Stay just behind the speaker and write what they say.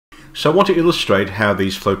So I want to illustrate how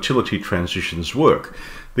these Flowtility transitions work.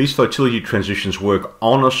 These Flowtility transitions work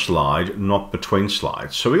on a slide, not between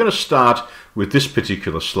slides. So we're going to start with this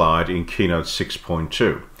particular slide in Keynote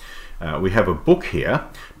 6.2. We have a book here,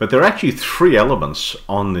 but there are actually 3 elements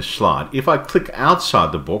on this slide. If I click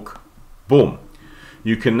outside the book, boom,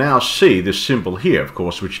 you can now see this symbol here, of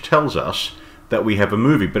course, which tells us that we have a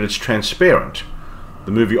movie, but it's transparent.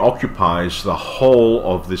 The movie occupies the whole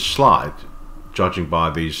of this slide, judging by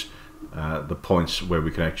these the points where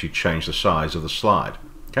we can actually change the size of the slide.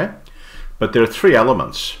 Okay, but there are 3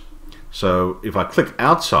 elements. So if I click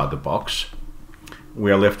outside the box,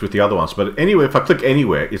 we are left with the other ones. But anyway, if I click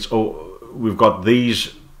anywhere, we've got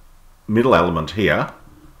these middle element here,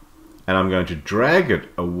 and I'm going to drag it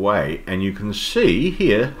away, and you can see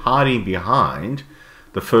here, hiding behind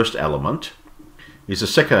the first element, is the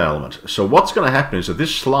second element. So what's going to happen is that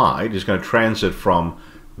this slide is going to transit from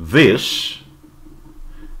this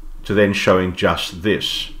to then showing just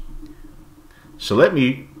this. So let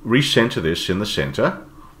me recenter this in the center.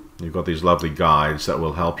 You've got these lovely guides that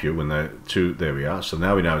will help you when there we are. So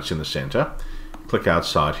now we know it's in the center. Click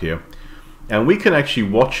outside here, and we can actually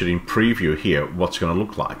watch it in preview here, what's going to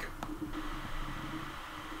look like.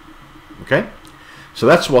 Okay, so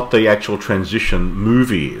that's what the actual transition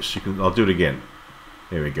movie is. I'll do it again.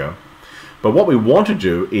 There we go. But what we want to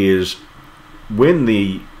do is, when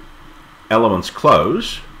the elements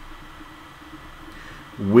close,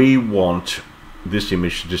 we want this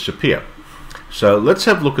image to disappear. So let's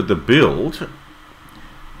have a look at the build.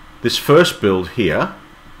 This first build here,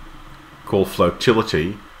 called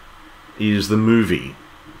Flowtility, is the movie,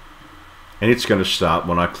 and it's going to start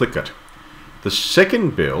when I click it. The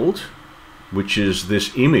second build, which is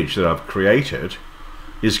this image that I've created,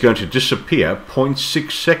 is going to disappear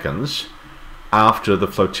 0.6 seconds after the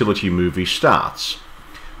Flowtility movie starts.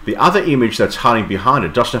 The other image that's hiding behind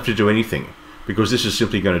it doesn't have to do anything, because this is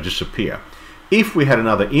simply going to disappear. If we had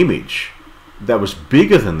another image that was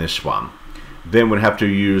bigger than this one, then we'd have to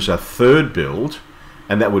use a third build,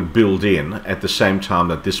 and that would build in at the same time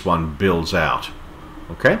that this one builds out.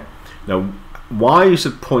 Okay? Now, why is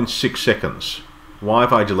it 0.6 seconds? Why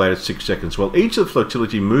have I delayed it 6 seconds? Well, each of the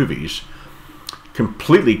Flowtility movies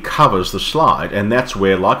completely covers the slide, and that's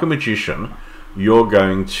where, like a magician, you're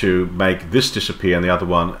going to make this disappear and the other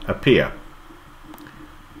one appear.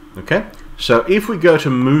 Okay? So if we go to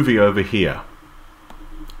movie over here,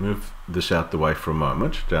 move this out the way for a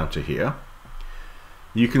moment, down to here,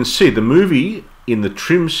 you can see the movie in the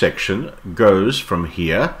trim section goes from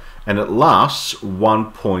here, and it lasts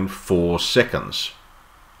 1.4 seconds.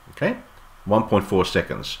 Okay? 1.4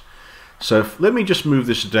 seconds. So let me just move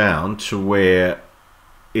this down to where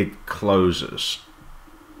it closes.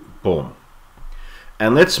 Boom.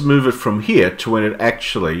 And let's move it from here to when it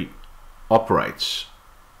actually operates.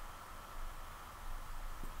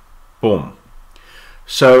 Boom.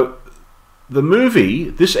 So the movie,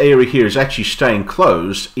 this area here, is actually staying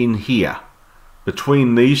closed in here,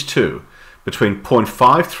 between these two, between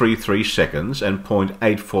 0.533 seconds and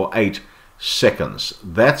 0.848 seconds.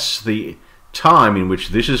 That's the time in which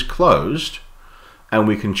this is closed, and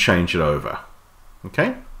we can change it over.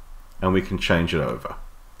 Okay? And we can change it over.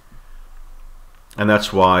 And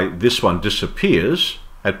that's why this one disappears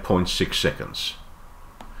at 0.6 seconds.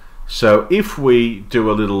 So if we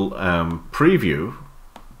do a little preview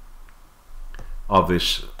of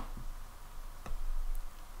this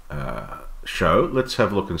show, let's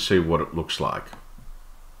have a look and see what it looks like.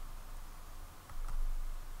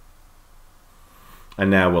 And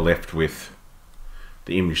now we're left with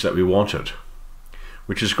the image that we wanted,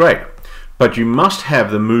 which is great. But you must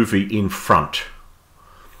have the movie in front.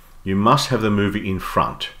 You must have the movie in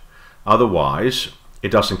front. Otherwise,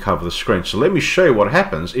 it doesn't cover the screen. So let me show you what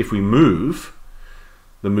happens if we move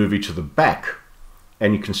the movie to the back.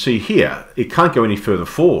 And you can see here, it can't go any further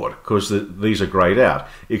forward because these are grayed out.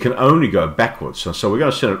 It can only go backwards. And so we're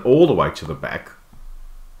going to send it all the way to the back,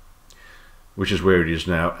 which is where it is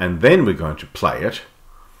now. And then we're going to play it.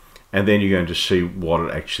 And then you're going to see what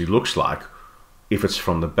it actually looks like if it's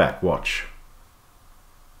from the back. Watch.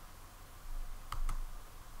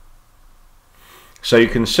 So you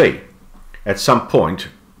can see, at some point,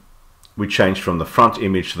 we changed from the front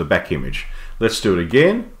image to the back image. Let's do it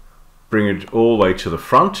again. Bring it all the way to the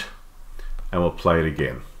front, and we'll play it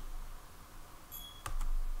again.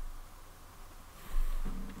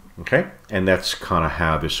 Okay, and that's kind of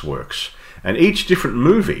how this works. And each different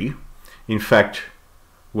movie, in fact,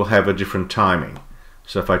 will have a different timing.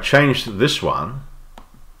 So if I change this one,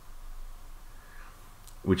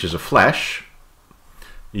 which is a flash,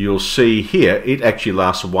 you'll see here it actually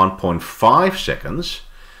lasts 1.5 seconds,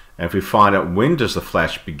 And if we find out when does the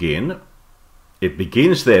flash begin, it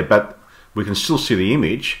begins there, but we can still see the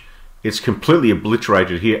image. It's completely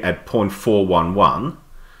obliterated here at 0.411,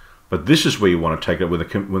 but this is where you want to take it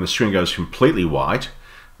when the string goes completely white.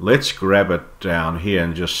 Let's grab it down here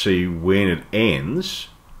and just see when it ends.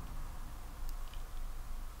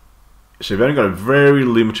 So you've only got a very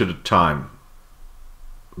limited time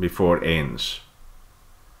before it ends,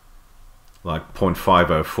 like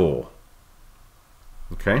 0.504.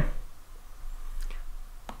 Okay,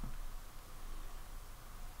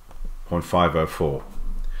 0.504.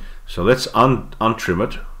 So let's untrim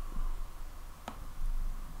it,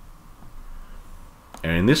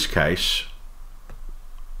 and in this case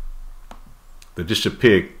the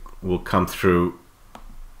disappear will come through.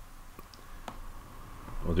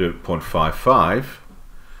 I'll do it at 0.55.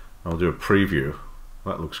 I'll do a preview.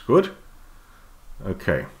 That looks good.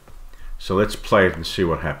 Okay, so let's play it and see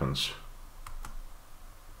what happens.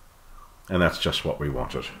 And that's just what we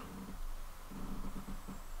wanted.